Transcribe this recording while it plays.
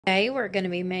Today we're going to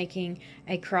be making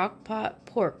a crock pot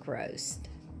pork roast.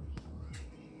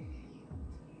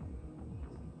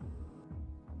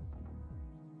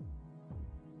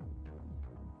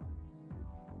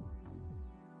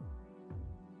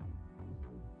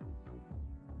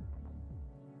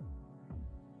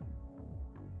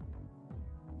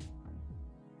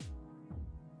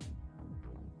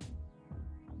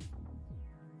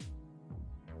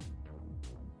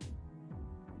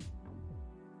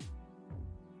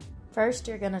 First,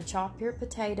 you're going to chop your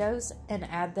potatoes and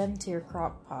add them to your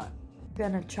crock pot. You're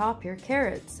going to chop your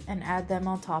carrots and add them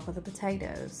on top of the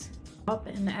potatoes. Chop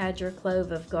and add your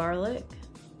clove of garlic.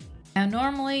 Now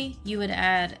normally you would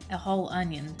add a whole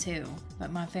onion too,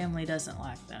 but my family doesn't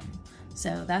like them,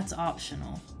 so that's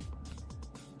optional.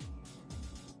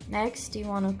 Next, you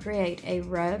want to create a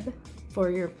rub for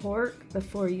your pork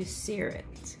before you sear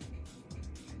it.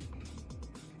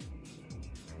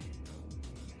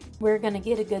 We're going to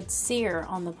get a good sear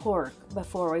on the pork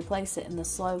before we place it in the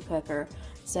slow cooker.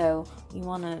 So you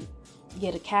want to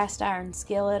get a cast iron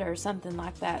skillet or something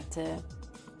like that to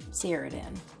sear it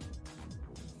in.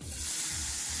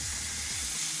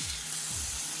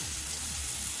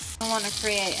 I want to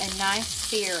create a nice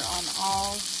sear on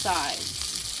all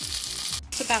sides.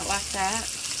 It's about like that.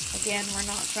 Again, we're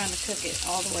not trying to cook it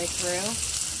all the way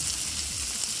through.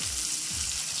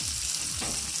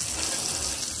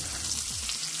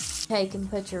 Take and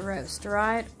put your roast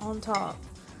right on top.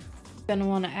 You're going to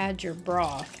want to add your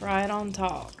broth right on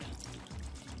top.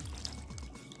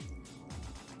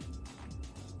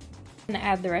 And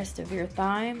add the rest of your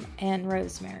thyme and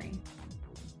rosemary.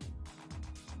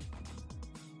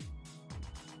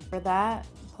 For that,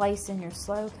 place in your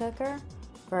slow cooker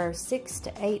for 6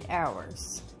 to 8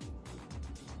 hours.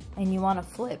 And you want to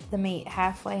flip the meat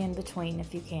halfway in between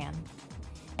if you can.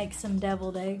 Make some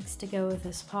deviled eggs to go with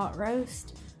this pot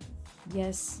roast.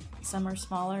 Yes, some are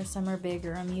smaller, some are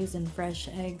bigger. I'm using fresh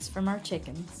eggs from our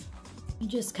chickens. You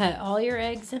just cut all your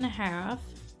eggs in half,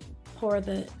 pour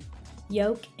the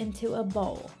yolk into a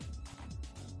bowl.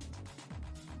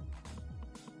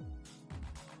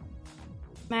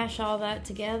 Mash all that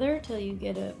together till you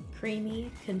get a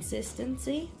creamy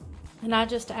consistency. And I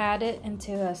just add it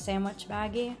into a sandwich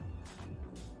baggie.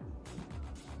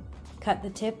 Cut the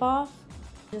tip off,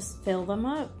 just fill them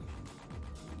up.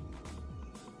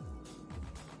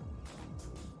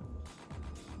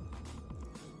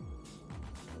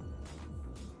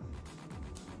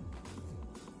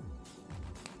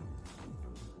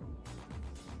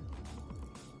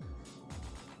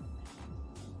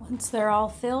 Once they're all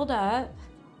filled up,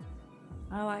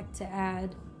 I like to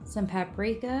add some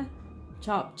paprika,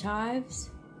 chopped chives,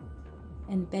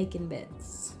 and bacon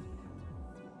bits.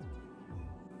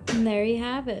 And there you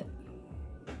have it.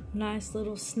 Nice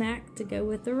little snack to go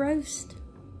with the roast.